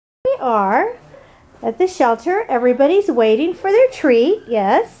are at the shelter. Everybody's waiting for their treat.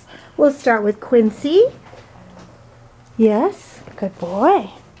 Yes. We'll start with Quincy. Yes. Good boy.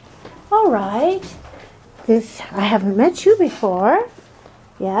 All right. I haven't met you before.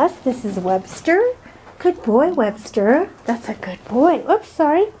 Yes, this is Webster. Good boy, Webster. That's a good boy. Oops,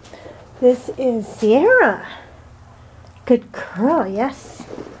 sorry. This is Sierra. Good girl, yes.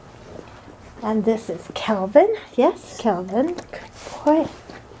 And this is Kelvin. Yes, Kelvin. Good boy.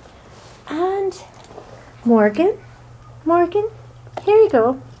 And Morgan. Morgan, here you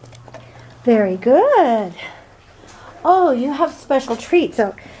go. Very good. Oh, you have special treats.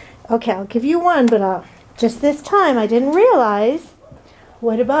 So, okay, I'll give you one, but just this time I didn't realize.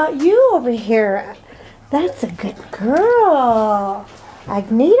 What about you over here? That's a good girl.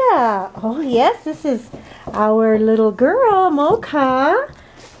 Agneta. Oh, yes, this is our little girl, Mocha.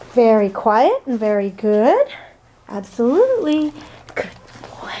 Very quiet and very good. Absolutely. Good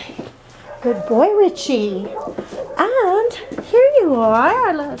boy. Good boy, Richie. And here you are,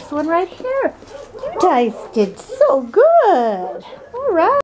 our last one right here. You guys did so good. All right.